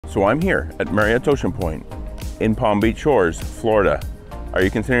So I'm here at Marriott Ocean Pointe in Palm Beach Shores, Florida. Are you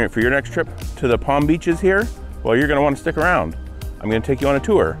considering it for your next trip to the Palm Beaches here? Well, you're gonna want to stick around. I'm gonna take you on a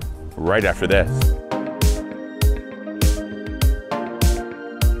tour right after this.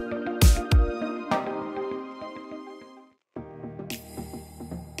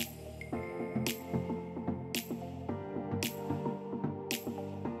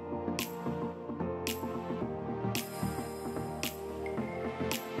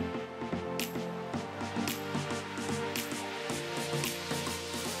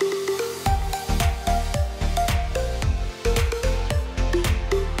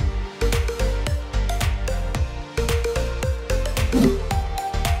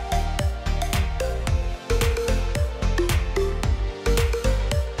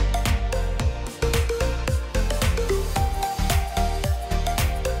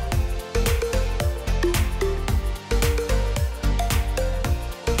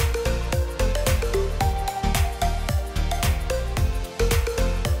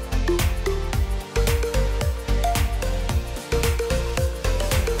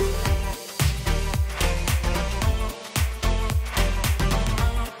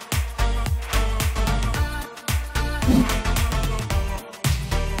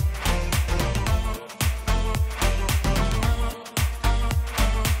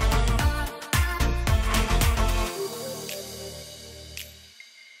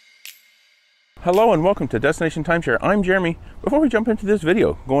 Hello and welcome to Destination Timeshare. I'm Jeremy. Before we jump into this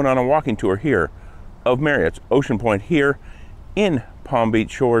video, going on a walking tour here of Marriott's Ocean Pointe here in Palm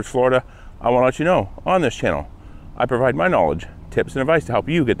Beach Shores, Florida, I want to let you know on this channel, I provide my knowledge, tips, and advice to help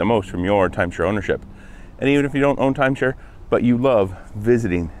you get the most from your timeshare ownership. And even if you don't own timeshare, but you love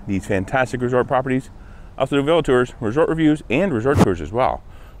visiting these fantastic resort properties, I also do villa tours, resort reviews, and resort tours as well.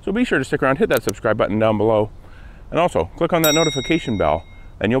 So be sure to stick around, hit that subscribe button down below, and also click on that notification bell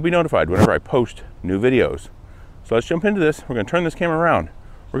and you'll be notified whenever I post new videos. So let's jump into this. We're gonna turn this camera around.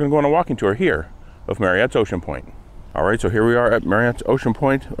 We're gonna go on a walking tour here of Marriott's Ocean Pointe. All right, so here we are at Marriott's Ocean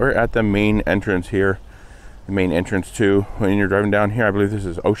Pointe. We're at the main entrance here. The main entrance to, when you're driving down here, I believe this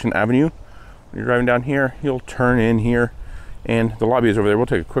is Ocean Avenue. When you're driving down here, you'll turn in here and the lobby is over there. We'll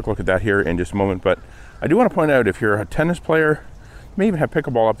take a quick look at that here in just a moment. But I do wanna point out, if you're a tennis player, you may even have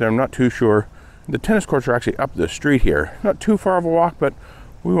pickleball up there, I'm not too sure. The tennis courts are actually up the street here. Not too far of a walk, but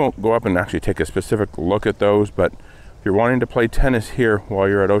we won't go up and actually take a specific look at those, but if you're wanting to play tennis here while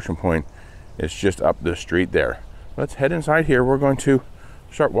you're at Ocean Pointe, it's just up the street there. Let's head inside here. We're going to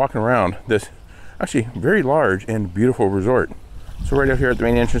start walking around this actually very large and beautiful resort. So right out here at the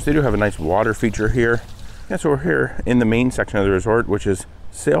main entrance, they do have a nice water feature here. Yeah, so we're here in the main section of the resort, which is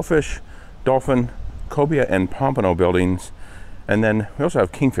Sailfish, Dolphin, Cobia, and Pompano buildings. And then we also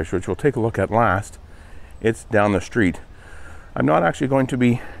have Kingfish, which we'll take a look at last. It's down the street. I'm not actually going to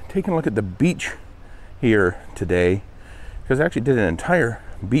be taking a look at the beach here today, because I actually did an entire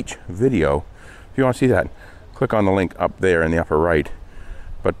beach video. If you want to see that, click on the link up there in the upper right.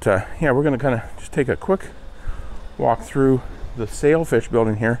 But yeah, we're going to kind of just take a quick walk through the Sailfish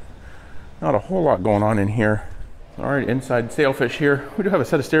building here. Not a whole lot going on in here. All right, inside Sailfish here, we do have a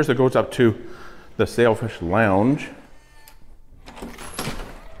set of stairs that goes up to the Sailfish Lounge.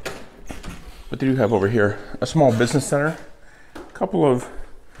 But they do have over here a small business center, couple of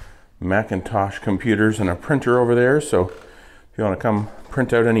Macintosh computers and a printer over there. So if you want to come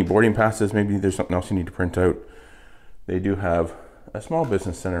print out any boarding passes, maybe there's something else you need to print out, they do have a small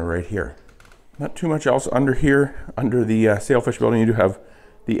business center right here. Not too much else under here. Under the Sailfish building, you do have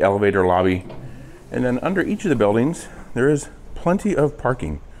the elevator lobby. And then under each of the buildings, there is plenty of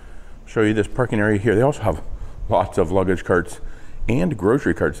parking. I'll show you this parking area here. They also have lots of luggage carts and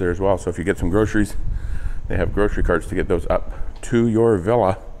grocery carts there as well. So if you get some groceries, they have grocery carts to get those up to your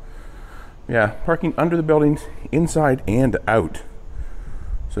villa. Yeah, parking under the buildings, inside and out.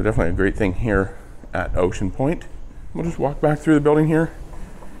 So definitely a great thing here at Ocean Pointe. We'll just walk back through the building here.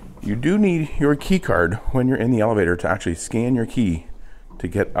 You do need your key card when you're in the elevator to actually scan your key to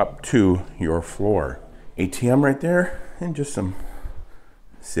get up to your floor. ATM right there, and just some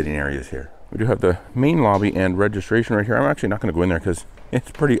sitting areas here. We do have the main lobby and registration right here. I'm actually not going to go in there because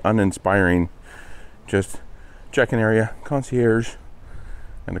it's pretty uninspiring. Just check-in area, concierge,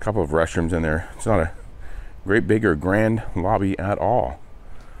 and a couple of restrooms in there. It's not a great big or grand lobby at all.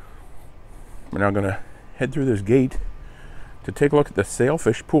 We're now going to head through this gate to take a look at the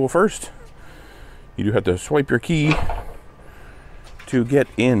Sailfish Pool first. You do have to swipe your key to get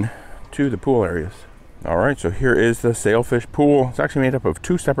in to the pool areas. All right, so here is the Sailfish Pool. It's actually made up of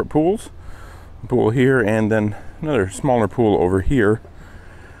two separate pools. A pool here and then another smaller pool over here.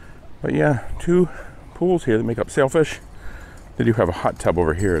 But yeah, two pools here that make up Sailfish. They do have a hot tub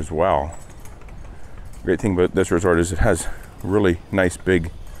over here as well. Great thing about this resort is it has really nice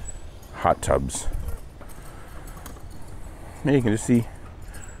big hot tubs. Now you can just see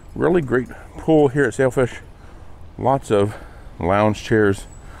really great pool here at Sailfish. Lots of lounge chairs.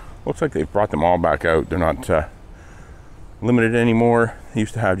 Looks like they've brought them all back out. They're not limited anymore. They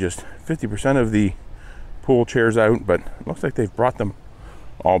used to have just 50% of the pool chairs out, but it looks like they've brought them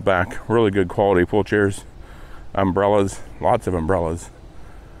all back. Really good quality pool chairs. Umbrellas, lots of umbrellas.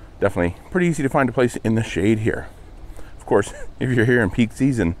 Definitely pretty easy to find a place in the shade here. Of course, if you're here in peak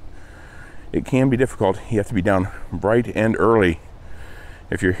season, it can be difficult. You have to be down bright and early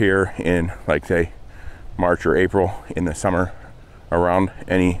if you're here in, like, say, March or April in the summer around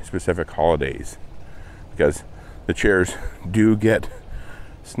any specific holidays, because the chairs do get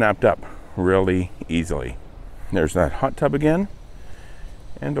snapped up really easily. There's that hot tub again,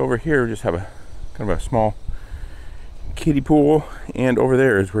 and over here we just have a kind of a small kiddie pool, and over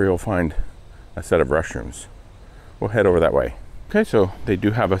there is where you'll find a set of restrooms. We'll head over that way. Okay, so they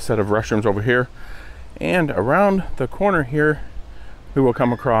do have a set of restrooms over here, and around the corner here we will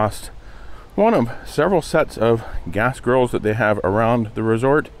come across one of several sets of gas grills that they have around the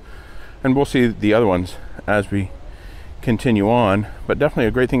resort, and we'll see the other ones as we continue on. But definitely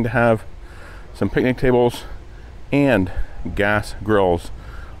a great thing to have some picnic tables and gas grills,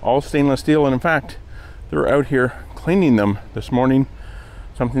 all stainless steel. And in fact, they're out here cleaning them this morning,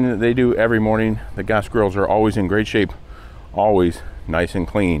 something that they do every morning. The gas grills are always in great shape, always nice and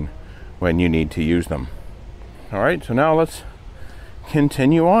clean when you need to use them. All right, so now let's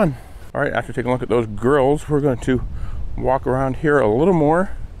continue on. All right, after taking a look at those grills, we're going to walk around here a little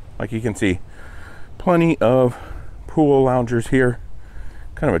more. Like you can see, plenty of pool loungers here.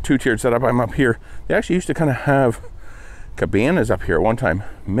 Kind of a two-tiered setup. I'm up here. They actually used to kind of have cabanas up here at one time,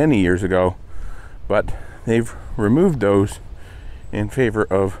 many years ago, but they've removed those in favor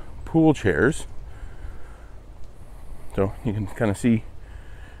of pool chairs. So you can kind of see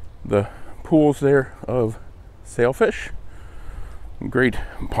the pools there of Sailfish. Great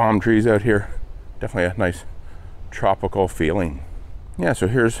palm trees out here. Definitely a nice tropical feeling. Yeah, so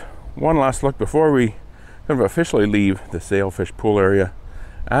here's one last look before we kind of officially leave the Sailfish Pool area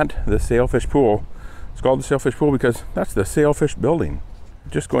at the Sailfish Pool. It's called the Sailfish Pool because that's the Sailfish building.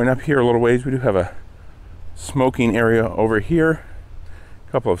 Just going up here a little ways, we do have a smoking area over here,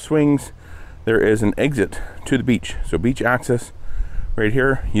 a couple of swings. There is an exit to the beach, so beach access right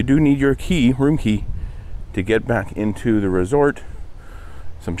here. You do need your key, room key, to get back into the resort.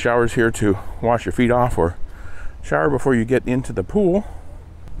 Some showers here to wash your feet off or shower before you get into the pool.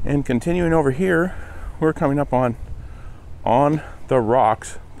 And continuing over here, we're coming up on the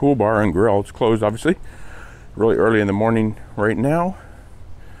Rocks Pool Bar and Grill. It's closed, obviously, really early in the morning right now.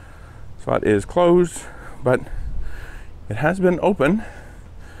 So it is closed, but it has been open.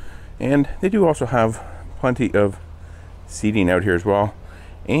 And they do also have plenty of seating out here as well,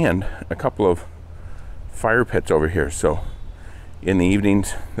 and a couple of fire pits over here. So in the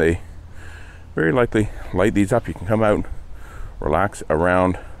evenings, they very likely light these up. You can come out, relax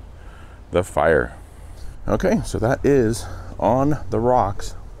around the fire. Okay, so that is on the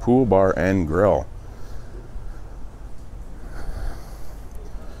Rocks Pool Bar and Grill.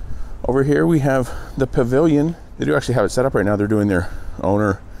 Over here we have the pavilion. They do actually have it set up right now. They're doing their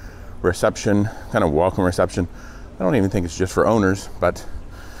owner reception, kind of welcome reception. I don't even think it's just for owners, but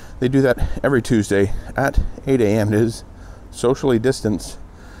they do that every Tuesday at 8 a.m. It is socially distanced,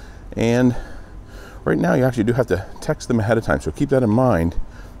 and right now you actually do have to text them ahead of time, so keep that in mind.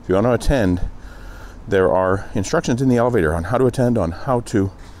 If you want to attend, there are instructions in the elevator on how to attend, on how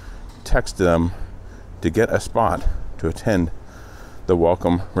to text them to get a spot to attend the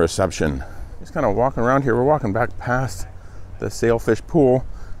welcome reception. Just kind of walking around here. We're walking back past the Sailfish Pool.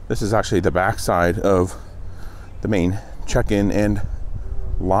 This is actually the back side of the main check-in and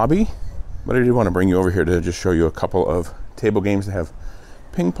lobby, but I did want to bring you over here to just show you a couple of table games. They have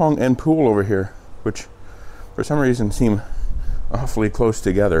ping pong and pool over here, which for some reason seem awfully close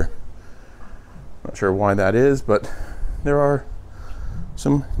together. Not sure why that is, but there are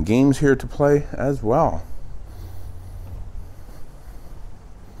some games here to play as well.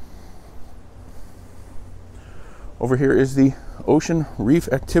 Over here is the Ocean Reef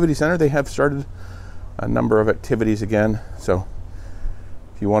Activity Center. They have started a number of activities again, so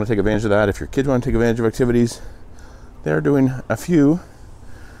if you want to take advantage of that, if your kids want to take advantage of activities, they're doing a few.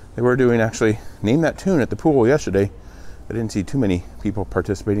 They were doing actually Name That Tune at the pool yesterday. I didn't see too many people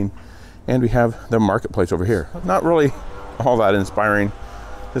participating. And we have the marketplace over here. Not really all that inspiring,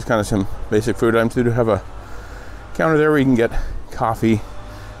 just kind of some basic food items. They do have a counter there where you can get coffee,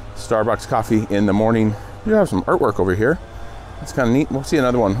 Starbucks coffee in the morning. You have some artwork over here. It's kind of neat. We'll see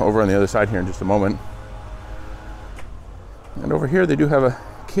another one over on the other side here in just a moment. And over here they do have a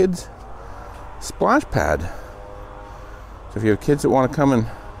kids splash pad. So if you have kids that want to come and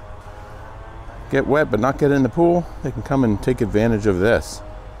get wet but not get in the pool, they can come and take advantage of this.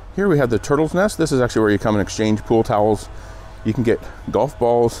 Here we have the turtle's nest. This is actually where you come and exchange pool towels. You can get golf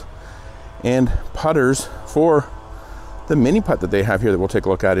balls and putters for the mini putt that they have here that we'll take a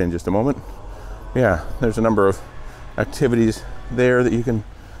look at in just a moment. Yeah, there's a number of activities there that you can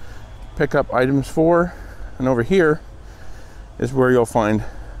pick up items for. And over here is where you'll find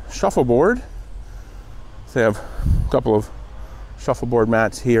shuffleboard. So they have a couple of shuffleboard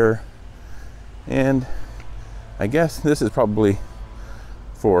mats here. And I guess this is probably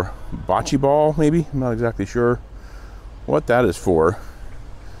for bocce ball, maybe. I'm not exactly sure what that is for.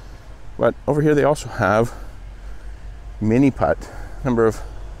 But over here they also have mini putt. Number of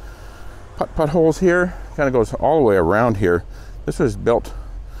putt holes here. Kind of goes all the way around here. This was built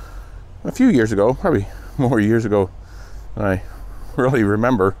a few years ago, probably more years ago than I really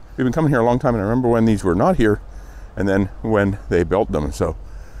remember. We've been coming here a long time, and I remember when these were not here and then when they built them. So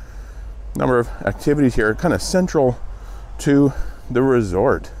number of activities here, kind of central to the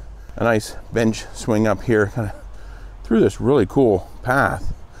resort. A nice bench swing up here, kind of through this really cool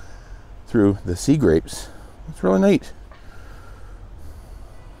path through the sea grapes. It's really neat.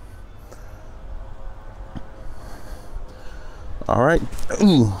 All right.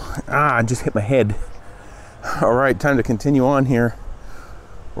 Ooh, I just hit my head. All right, time to continue on here.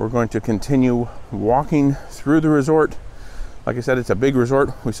 We're going to continue walking through the resort. Like I said, it's a big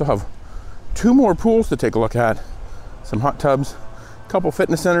resort. We still have 2 more pools to take a look at, some hot tubs, a couple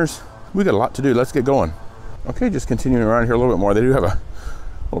fitness centers. We got a lot to do. Let's get going. Okay, just continuing around here a little bit more. They do have a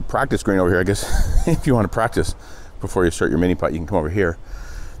little practice green over here, I guess. If you want to practice before you start your mini putt, you can come over here.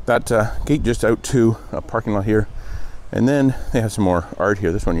 That gate just out to a parking lot here. And then they have some more art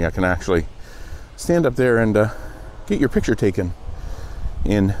here. This one you can actually stand up there and get your picture taken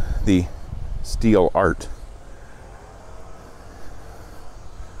in the steel art.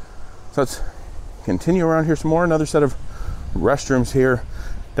 So let's continue around here some more. Another set of restrooms here.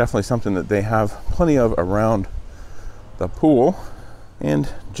 Definitely something that they have plenty of around the pool.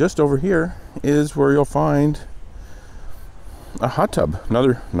 And just over here is where you'll find a hot tub.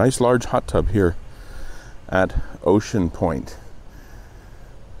 Another nice large hot tub here at Ocean Pointe.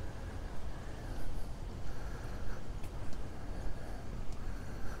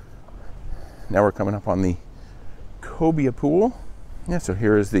 Now we're coming up on the Cobia Pool. Yeah, so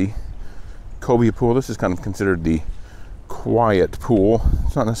here is the Cobia Pool. This is kind of considered the quiet pool.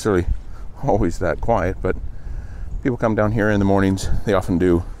 It's not necessarily always that quiet, but people come down here in the mornings. They often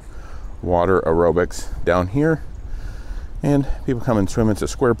do water aerobics down here, and people come and swim. It's a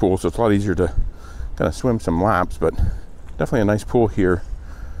square pool, so it's a lot easier to kind of swim some laps, but definitely a nice pool here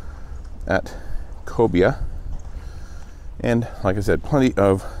at Cobia. And like I said, plenty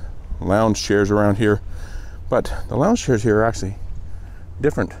of lounge chairs around here, but the lounge chairs here are actually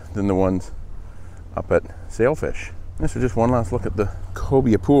different than the ones up at Sailfish. This is just one last look at the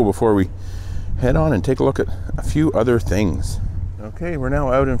Cobia Pool before we head on and take a look at a few other things. Okay, we're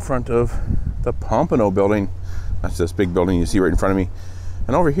now out in front of the Pompano building. That's this big building you see right in front of me.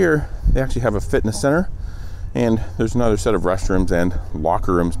 And over here, they actually have a fitness center, and there's another set of restrooms and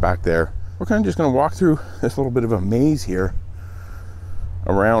locker rooms back there. We're kind of just going to walk through this little bit of a maze here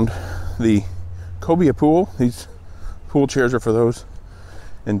around the Cobia Pool. These pool chairs are for those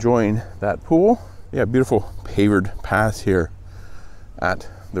enjoying that pool. Yeah, beautiful paved paths here at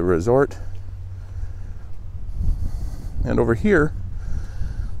the resort. And over here,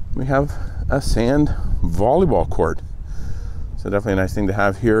 we have a sand volleyball court. So definitely a nice thing to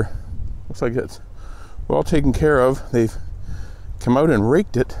have here. Looks like it's well taken care of. They've come out and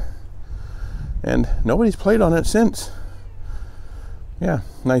raked it, and nobody's played on it since. Yeah,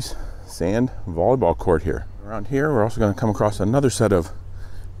 nice sand volleyball court here. Around here, we're also going to come across another set of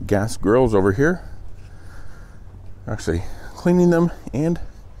gas grills over here. Actually cleaning them and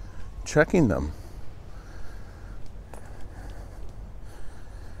checking them.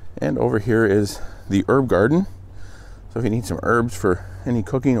 And over here is the herb garden. So if you need some herbs for any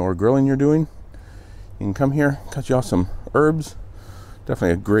cooking or grilling you're doing, you can come here, cut you off some herbs.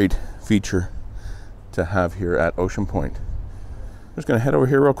 Definitely a great feature to have here at Ocean Pointe. I'm just going to head over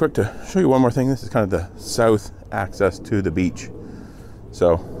here real quick to show you one more thing. This is kind of the south access to the beach.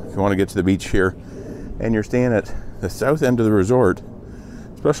 So if you want to get to the beach here and you're staying at the south end of the resort,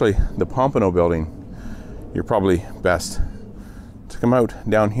 especially the Pompano building, you're probably best to come out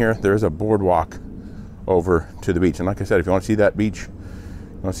down here. There's a boardwalk over to the beach. And like I said, if you want to see that beach,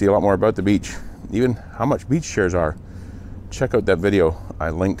 you want to see a lot more about the beach, even how much beach chairs are, check out that video I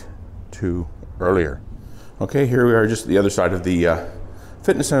linked to earlier. Okay, here we are just the other side of the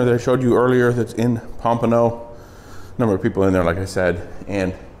fitness center that I showed you earlier that's in Pompano. Number of people in there, like I said,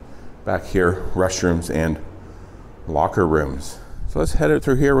 and back here, restrooms and locker rooms. So let's head out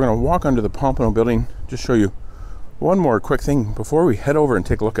through here. We're going to walk under the Pompano building, just show you one more quick thing before we head over and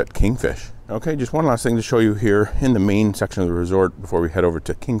take a look at Kingfish. Okay, just one last thing to show you here in the main section of the resort before we head over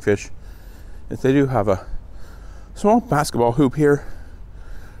to Kingfish is they do have a small basketball hoop here.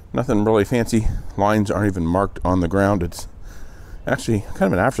 Nothing really fancy. Lines aren't even marked on the ground. It's actually kind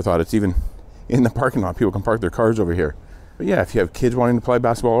of an afterthought. It's even in the parking lot. People can park their cars over here. But yeah, if you have kids wanting to play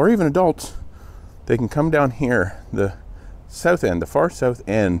basketball, or even adults, they can come down here, the south end, the far south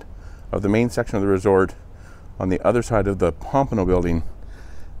end of the main section of the resort. On the other side of the Pompano building,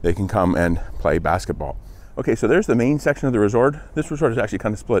 they can come and play basketball. Okay, so there's the main section of the resort. This resort is actually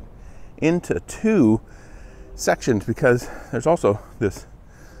kind of split into two sections because there's also this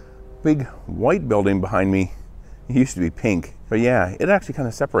big white building behind me. It used to be pink, but yeah, it actually kind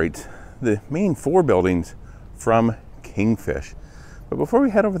of separates the main four buildings from Kingfish. But before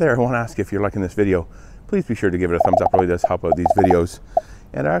we head over there, I want to ask you, if you're liking this video, please be sure to give it a thumbs up. It really does help out these videos.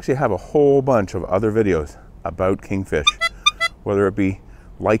 And I actually have a whole bunch of other videos about Kingfish, whether it be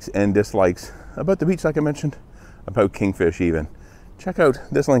likes and dislikes, about the beach like I mentioned, about Kingfish even. Check out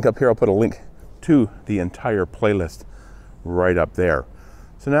this link up here. I'll put a link to the entire playlist right up there.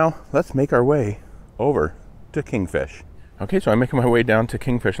 So now let's make our way over to Kingfish. Okay, so I'm making my way down to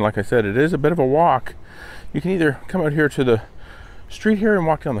Kingfish, and like I said, it is a bit of a walk. You can either come out here to the street here and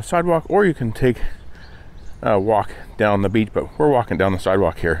walk down the sidewalk, or you can take a walk down the beach, but we're walking down the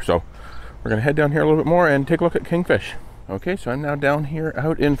sidewalk here. So we're gonna head down here a little bit more and take a look at Kingfish. Okay, so I'm now down here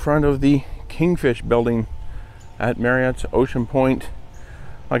out in front of the Kingfish building at Marriott's Ocean Pointe.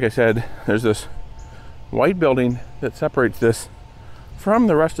 Like I said, there's this white building that separates this from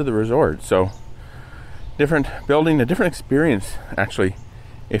the rest of the resort. So different building, a different experience actually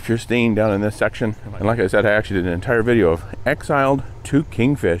if you're staying down in this section. And like I said, I actually did an entire video of Exiled to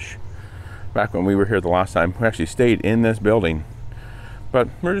Kingfish back when we were here the last time. We actually stayed in this building. But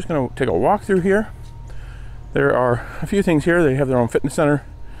we're just going to take a walk through here. There are a few things here. They have their own fitness center.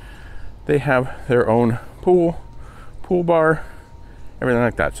 They have their own pool bar, everything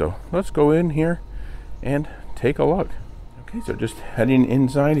like that. So let's go in here and take a look. Okay, so just heading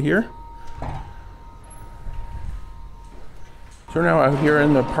inside here. So we're now out here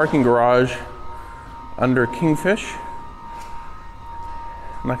in the parking garage under Kingfish.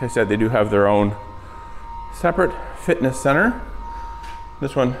 Like I said, they do have their own separate fitness center.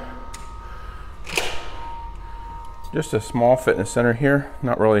 This one, just a small fitness center here,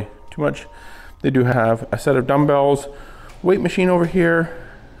 not really too much. They do have a set of dumbbells, weight machine over here,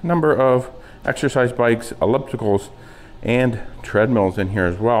 number of exercise bikes, ellipticals, and treadmills in here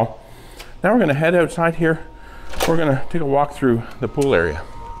as well. Now we're gonna head outside here. We're gonna take a walk through the pool area.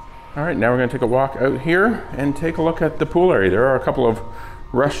 All right, now we're gonna take a walk out here and take a look at the pool area. There are a couple of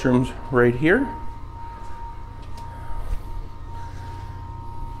restrooms right here.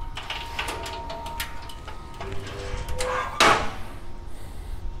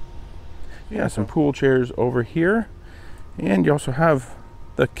 Yeah, some pool chairs over here. And you also have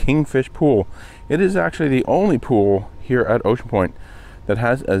the Kingfish pool. It is actually the only pool here at Ocean Pointe that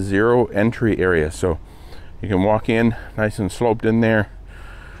has a zero entry area. So you can walk in nice and sloped in there.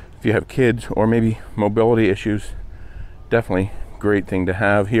 If you have kids or maybe mobility issues, definitely great thing to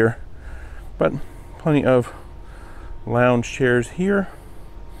have here. But plenty of lounge chairs here.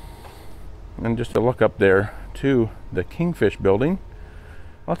 And just to look up there to the Kingfish building.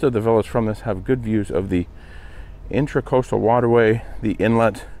 Lots of the villas from this have good views of the intracoastal waterway, the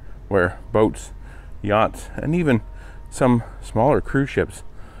inlet where boats, yachts, and even some smaller cruise ships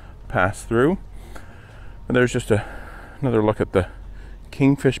pass through. And there's just another look at the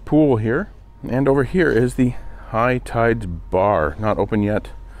Kingfish pool here. And over here is the High Tides bar. Not open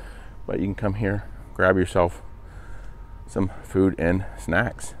yet, but you can come here, grab yourself some food and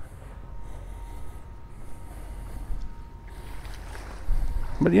snacks.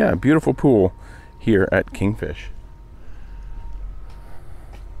 But yeah, beautiful pool here at Kingfish.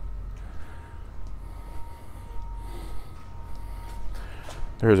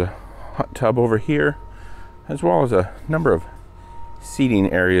 There's a hot tub over here, as well as a number of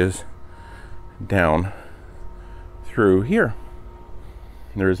seating areas down through here.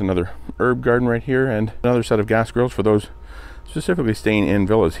 There is another herb garden right here and another set of gas grills for those specifically staying in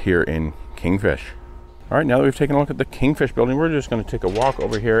villas here in Kingfish. All right, now that we've taken a look at the Kingfish building, we're just going to take a walk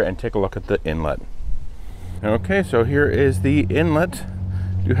over here and take a look at the inlet. Okay, so here is the inlet.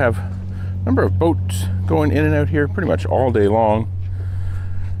 You have Number of boats going in and out here pretty much all day long.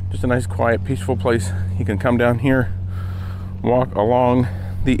 Just a nice, quiet, peaceful place. You can come down here, walk along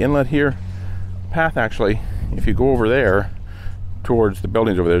the inlet here. Path, actually, if you go over there towards the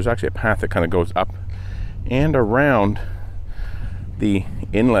buildings over there, there's actually a path that kind of goes up and around the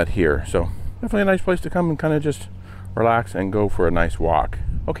inlet here. So definitely a nice place to come and kind of just relax and go for a nice walk.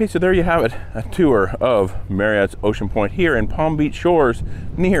 Okay, so there you have it, a tour of Marriott's Ocean Pointe here in Palm Beach Shores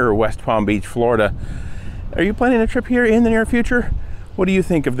near West Palm Beach, Florida. Are you planning a trip here in the near future? What do you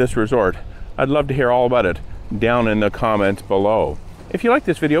think of this resort? I'd love to hear all about it down in the comments below. If you like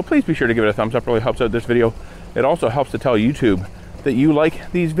this video, please be sure to give it a thumbs up. It really helps out this video. It also helps to tell YouTube that you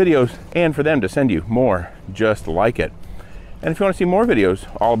like these videos and for them to send you more just like it. And if you want to see more videos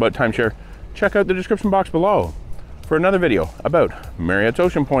all about timeshare, check out the description box below. For another video about Marriott's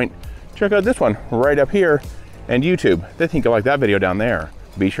Ocean Pointe, check out this one right up here, and YouTube, they think you'll like that video down there.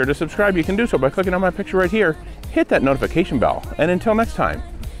 Be sure to subscribe. You can do so by clicking on my picture right here. Hit that notification bell, and until next time,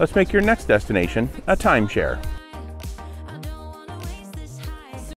 let's make your next destination a timeshare.